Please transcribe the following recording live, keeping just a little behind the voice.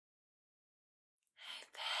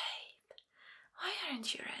Why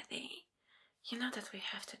aren't you ready? You know that we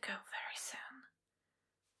have to go very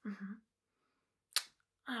soon.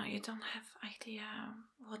 Oh, you don't have idea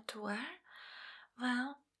what to wear?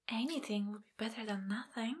 Well, anything would be better than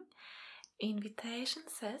nothing. Invitation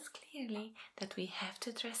says clearly that we have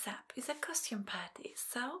to dress up. It's a costume party,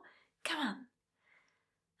 so come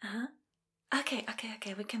on. Okay,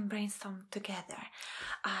 we can brainstorm together.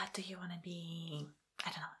 Do you want to be,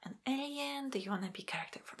 I don't know, an alien? Do you want to be a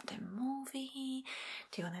character from the movie?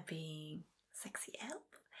 Do you want to be sexy elf?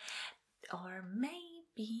 Or maybe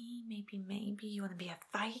you want to be a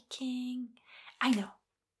Viking? I know.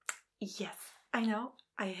 Yes, I know.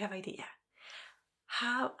 I have idea.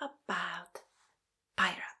 How about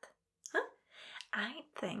pirate? Huh? I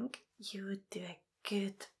think you would do a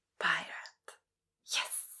good pirate.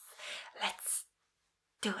 Yes, let's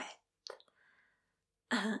do it.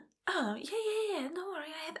 Oh, yeah, don't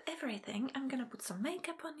worry, I have everything. I'm gonna put some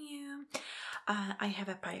makeup on you. I have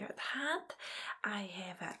a pirate hat. I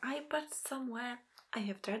have an iPad somewhere. I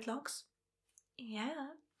have dreadlocks.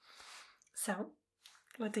 Yeah. So,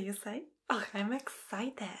 what do you say? Oh, I'm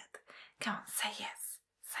excited. Come on, say yes.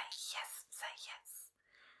 Say yes, say yes.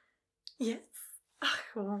 Yes?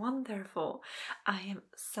 Oh, wonderful. I am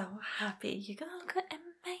so happy. You're gonna look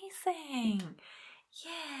amazing.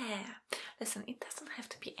 Yeah. Listen, it doesn't have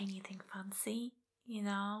to be anything fancy, you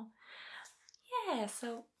know? Yeah,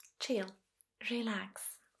 so chill, relax.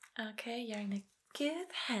 Okay, you're in a good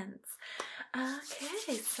hands.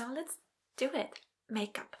 Okay, so let's do it.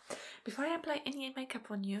 Makeup. Before I apply any makeup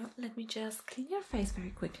on you, let me just clean your face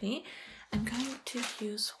very quickly. I'm going to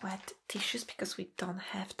use wet tissues because we don't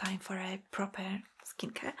have time for a proper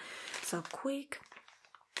skincare. So quick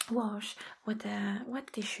wash with the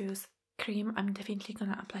wet tissues. Cream, I'm definitely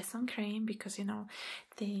gonna apply some cream because you know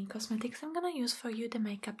the cosmetics I'm gonna use for you, the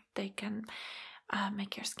makeup, they can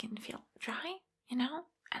make your skin feel dry, you know,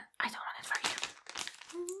 and I don't want it for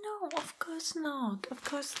you. No, of course not, of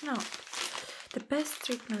course not. The best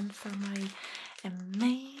treatment for my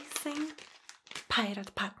amazing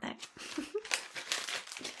pirate partner.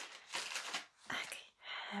 Okay,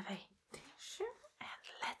 have a tissue and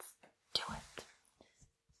let's do it.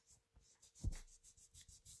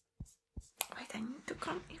 Wait, I need to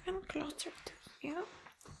come even closer to you.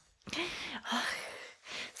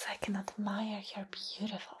 So I can admire your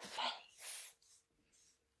beautiful face.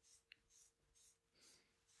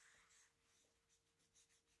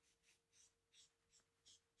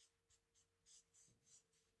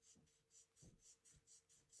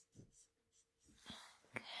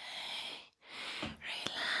 Okay,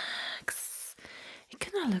 relax.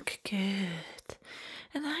 You're gonna look good.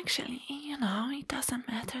 And actually, you know, it doesn't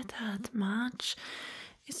matter that much.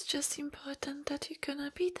 It's just important that you're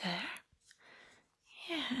gonna be there.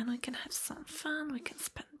 Yeah, and we can have some fun, we can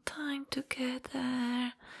spend time together.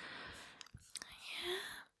 Yeah.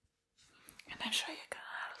 And I'm sure you're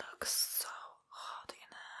gonna look so hot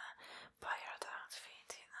in a pirate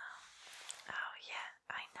outfit, you know. Oh yeah,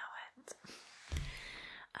 I know it.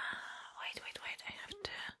 Wait, I have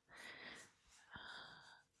to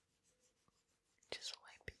just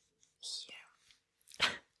wipe here.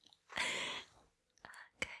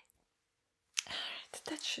 Okay. Alright,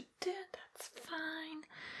 that should do, that's fine.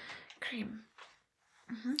 Cream.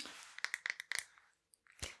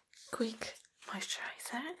 Quick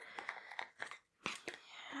moisturizer.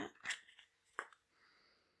 Yeah.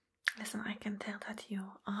 Listen, I can tell that you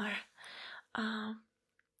are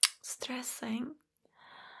stressing.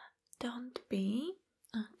 Don't be.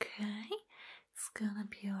 Okay, it's gonna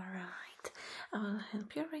be alright. I will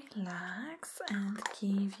help you relax and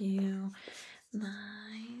give you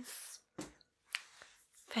nice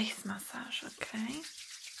face massage, okay?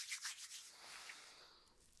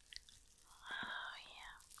 Oh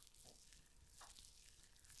yeah.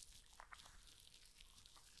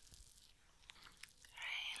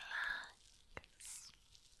 Relax.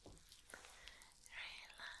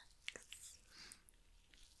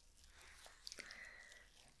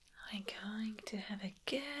 We're going to have a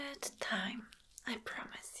good time, I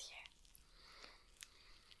promise you.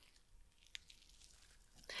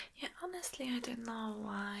 Yeah, honestly, I don't know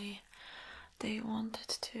why they wanted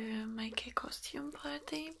to make a costume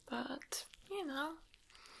party, but you know,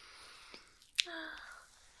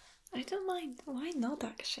 I don't mind. Why not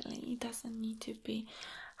actually? It doesn't need to be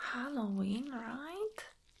Halloween, right?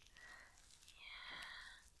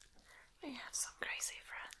 Yeah, we have some crazy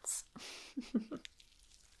friends.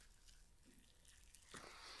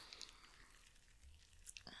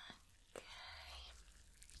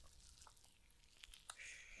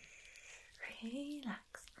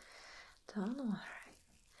 Relax. Don't worry.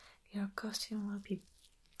 Your costume will be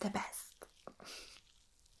the best.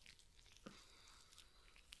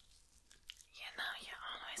 You know, you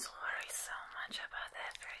always worry so much about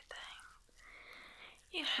everything.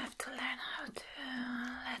 You have to learn how to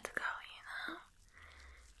let go, you know?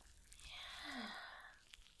 Yeah.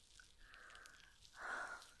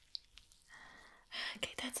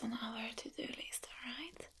 Okay, that's on our to-do list,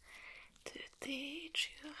 alright? To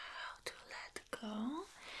teach you how to let go,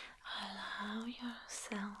 allow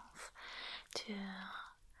yourself to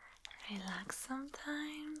relax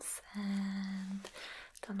sometimes and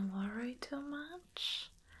don't worry too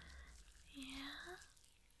much. Yeah.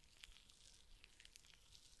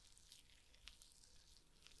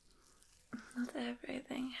 Not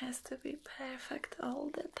everything has to be perfect all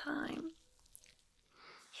the time.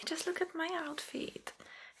 You just look at my outfit.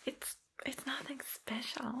 It's nothing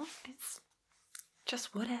special. It's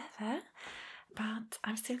just whatever. But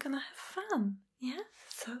I'm still gonna have fun. Yeah?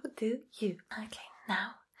 So do you. Okay,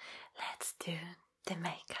 now let's do the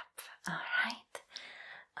makeup. Alright?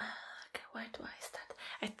 Okay, where do I start?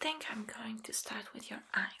 I think I'm going to start with your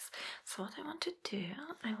eyes. So what I want to do,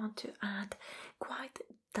 I want to add quite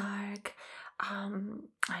dark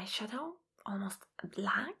eyeshadow, almost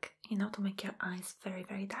black, you know, to make your eyes very,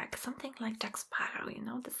 very dark. Something like Jack Sparrow, you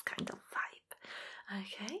know, this kind of vibe.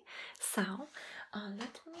 Okay, so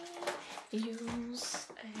let me use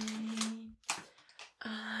a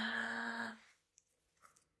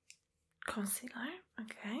concealer,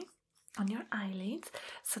 okay, on your eyelids,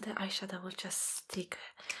 so the eyeshadow will just stick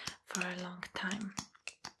for a long time.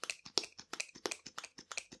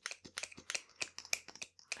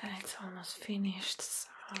 It's almost finished, so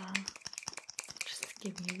just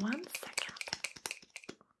give me 1 second.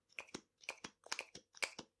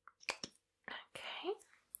 Okay.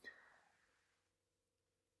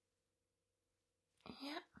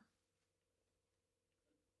 Yeah.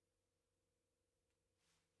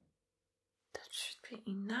 That should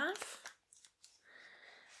be enough.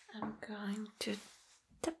 I'm going to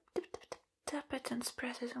tap, tap, tap, tap, tap it and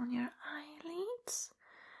spread it on your eyelids.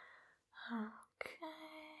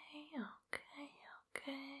 Okay, okay,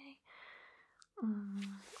 okay.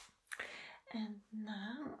 And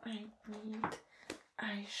now I need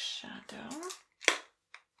eyeshadow.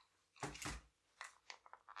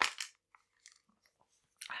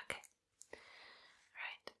 Okay.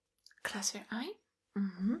 Right. Close your eye.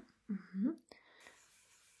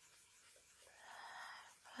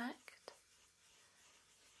 Perfect.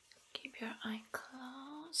 Keep your eye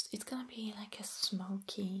closed. It's gonna be like a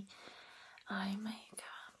smoky eye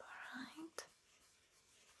makeup, alright?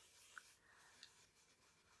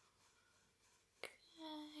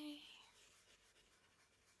 Okay.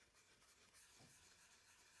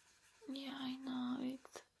 Yeah, I know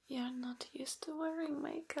it. You're not used to wearing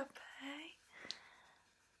makeup, hey?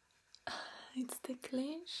 It's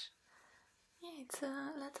ticklish. Yeah, it's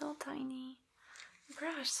a little tiny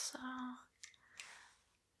brush, so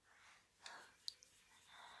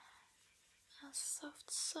a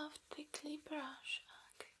soft, tickly brush.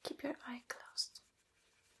 Okay, keep your eye closed.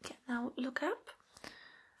 Okay, now look up.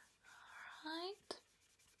 Alright.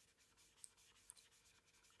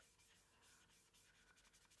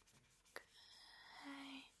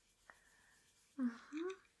 Okay.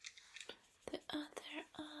 The other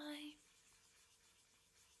eye.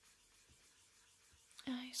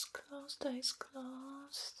 Eyes closed, eyes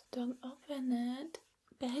closed. Don't open it.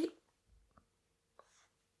 Babe.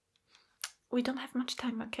 We don't have much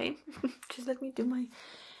time, okay? Just let me do my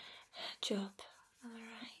job.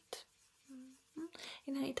 Alright.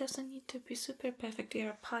 You know, it doesn't need to be super perfect. You're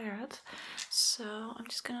a pirate. So I'm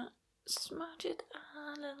just gonna smudge it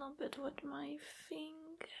a little bit with my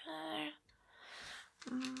finger.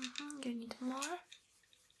 You need more?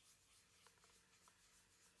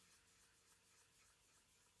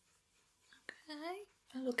 Okay.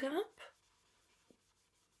 Look up.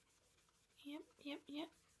 Yep.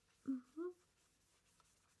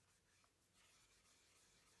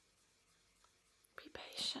 Be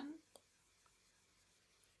patient.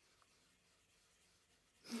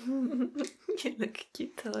 You look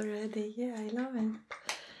cute already. Yeah, I love it.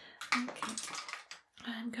 Okay.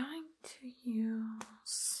 I'm going to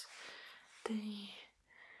use the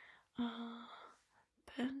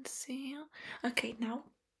pencil. Okay, now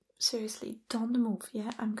seriously, don't move.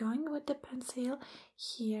 Yeah, I'm going with the pencil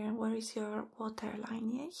here. Where is your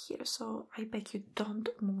waterline? Yeah, here. So I beg you, don't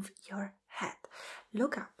move your head.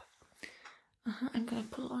 Look up. I'm gonna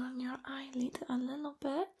pull on your eyelid a little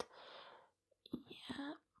bit.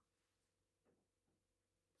 Yeah.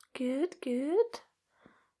 Good.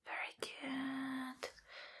 Very good.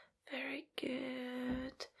 Very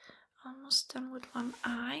good. Almost done with one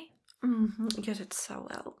eye. You did so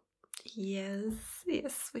well. Yes,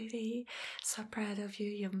 yes, sweetie. So proud of you.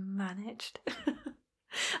 You managed.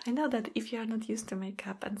 I know that if you're not used to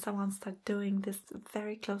makeup and someone starts doing this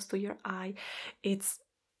very close to your eye, it's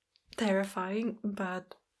terrifying,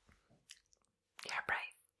 but you're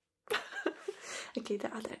brave. Okay,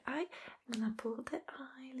 the other eye. I'm gonna pull the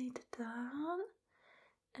eyelid down.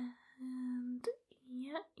 And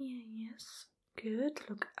yes. Good.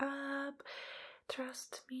 Look up.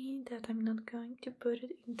 Trust me that I'm not going to put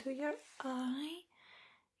it into your eye.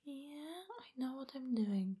 Yeah, I know what I'm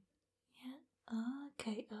doing. Yeah.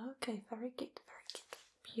 Okay. Very good.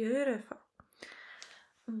 Beautiful.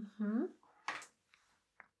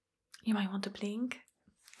 You might want to blink.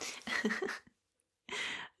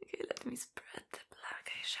 Okay, let me spread the black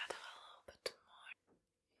eyeshadow a little bit more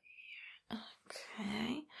here.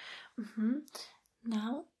 Okay.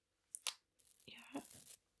 Now your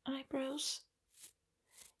eyebrows.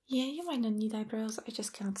 Yeah, you might not need eyebrows. I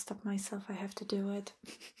just can't stop myself. I have to do it.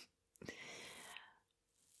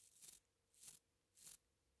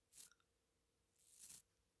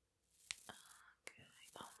 Okay,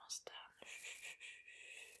 almost done.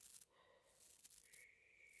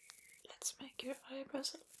 Let's make your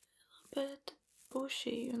eyebrows a little bit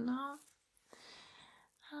bushy, you know?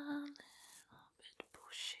 A little bit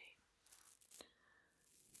bushy.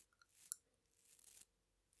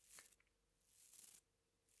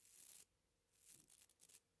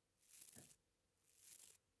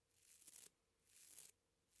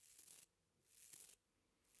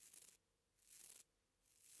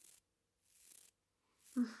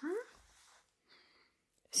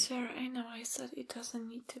 Sure, I know I said it doesn't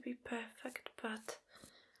need to be perfect, but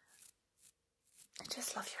I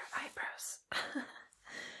just love your eyebrows.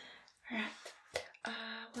 Right.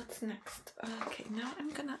 What's next? Okay, now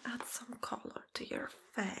I'm gonna add some color to your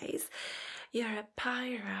face. You're a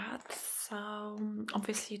pirate, so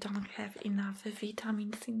obviously you don't have enough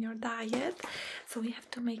vitamins in your diet, so we have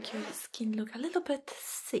to make your skin look a little bit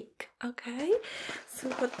sick, okay? So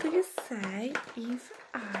what do you say if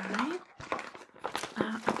I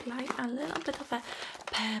apply a little bit of a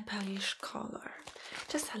purplish color?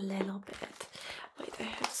 Just a little bit. Wait, I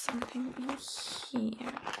have something in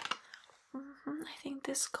here. I think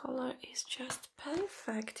this color is just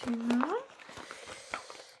perfect, you know?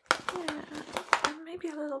 Yeah, and maybe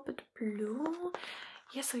a little bit blue.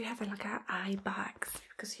 Yeah, so you have like an eye bags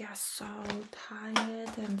because you are so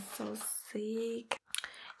tired and so sick.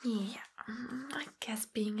 Yeah, I guess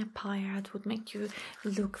being a pirate would make you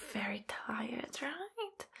look very tired,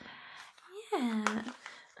 right? Yeah.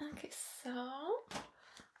 Okay, so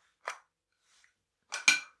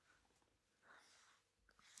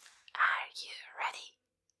are you ready?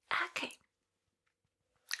 Okay.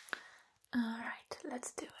 Alright,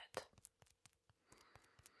 let's do it.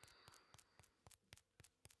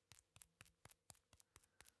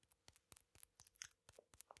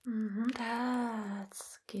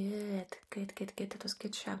 That's good. Good. That was a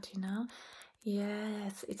good shout, you know?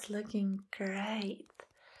 Yes, it's looking great.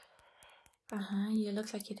 You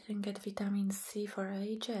look like you didn't get vitamin C for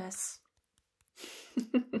ages.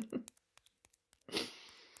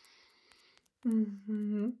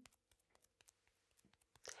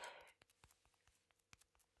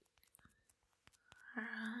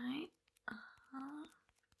 Right.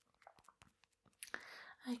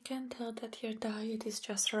 I can tell that your diet is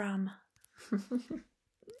just rum.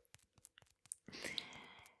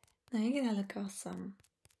 Now you're gonna look awesome.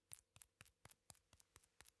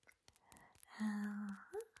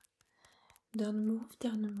 Don't move.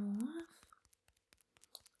 Okay,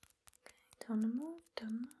 don't move.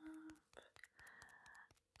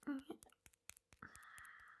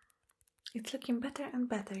 It's looking better and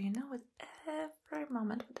better, you know, with every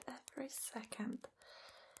moment, with every second.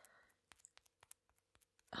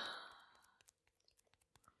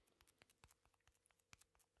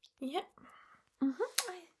 Yeah, I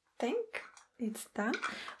think it's done.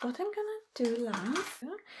 What I'm gonna do last,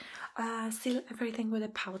 seal everything with a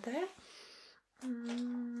powder.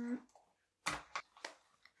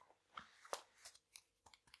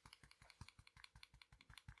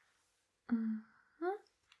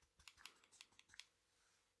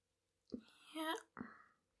 Yeah.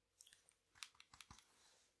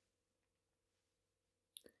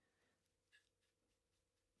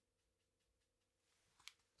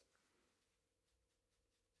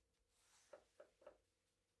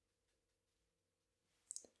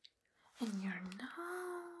 And your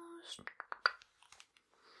nose.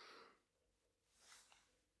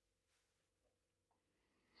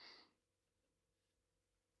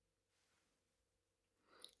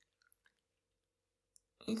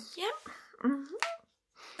 Yep.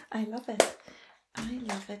 I love it. I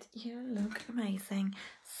love it. You look amazing.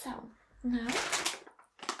 So, now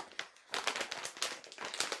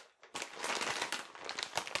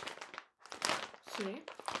here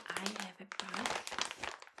I have a bag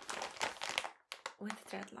with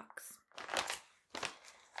dreadlocks.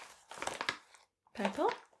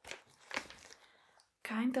 Purple,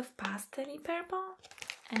 kind of pastel-y purple,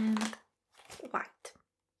 and white.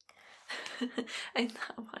 I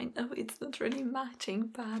know it's not really matching,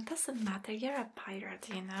 but doesn't matter. You're a pirate,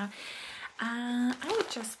 you know. I would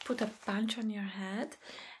just put a bunch on your head,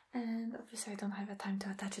 and obviously I don't have a time to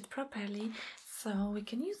attach it properly, so we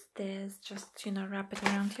can use this, just, you know, wrap it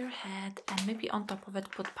around your head, and maybe on top of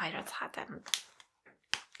it put pirate's hat, and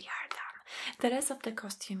you're done. The rest of the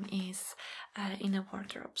costume is in a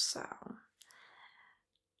wardrobe, so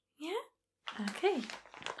yeah. Okay,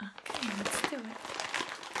 let's do it.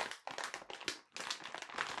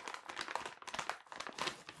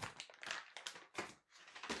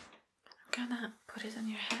 I'm gonna put it on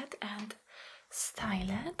your head and style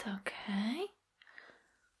it, okay?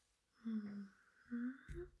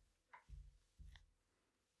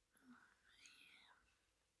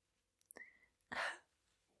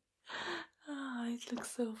 Oh, it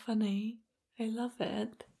looks so funny. I love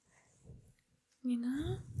it. You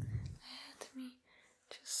know? Let me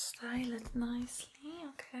just style it nicely,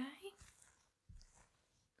 okay?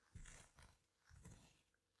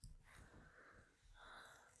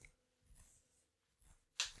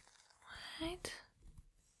 Right.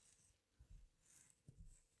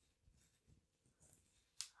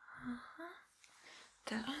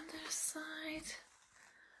 The other side.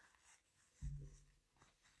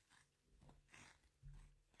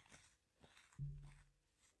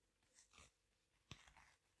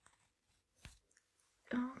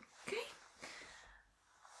 Okay.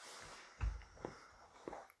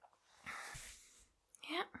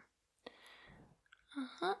 Yeah.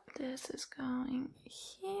 This is going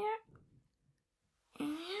here.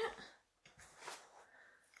 Yeah.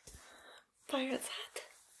 Pirate's hat.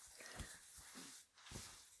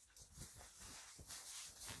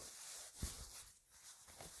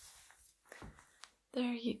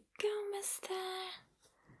 There you go, mister.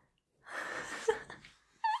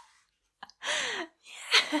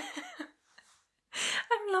 Yeah.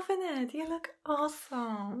 I'm loving it. You look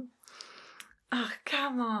awesome. Oh,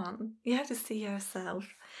 come on. You have to see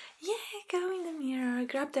yourself. Yeah, go in the mirror,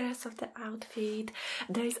 grab the rest of the outfit.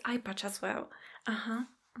 There is eye patch as well. I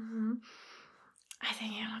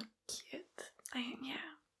think you look cute. Yeah.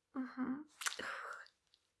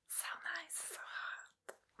 So nice, so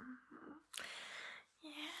hot.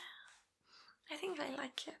 Yeah. I think I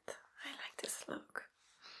like it. I like this look.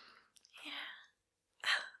 Yeah.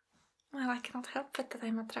 Well, I cannot help it that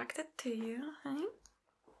I'm attracted to you, huh?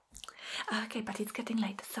 Okay, but it's getting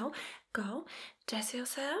late, so go, dress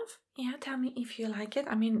yourself. Yeah, tell me if you like it.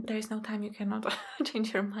 I mean, there is no time, you cannot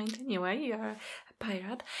change your mind anyway. You're a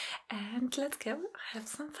pirate. And let's go have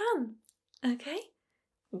some fun. Okay?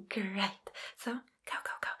 Great. So, go.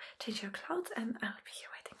 Change your clothes and I'll be here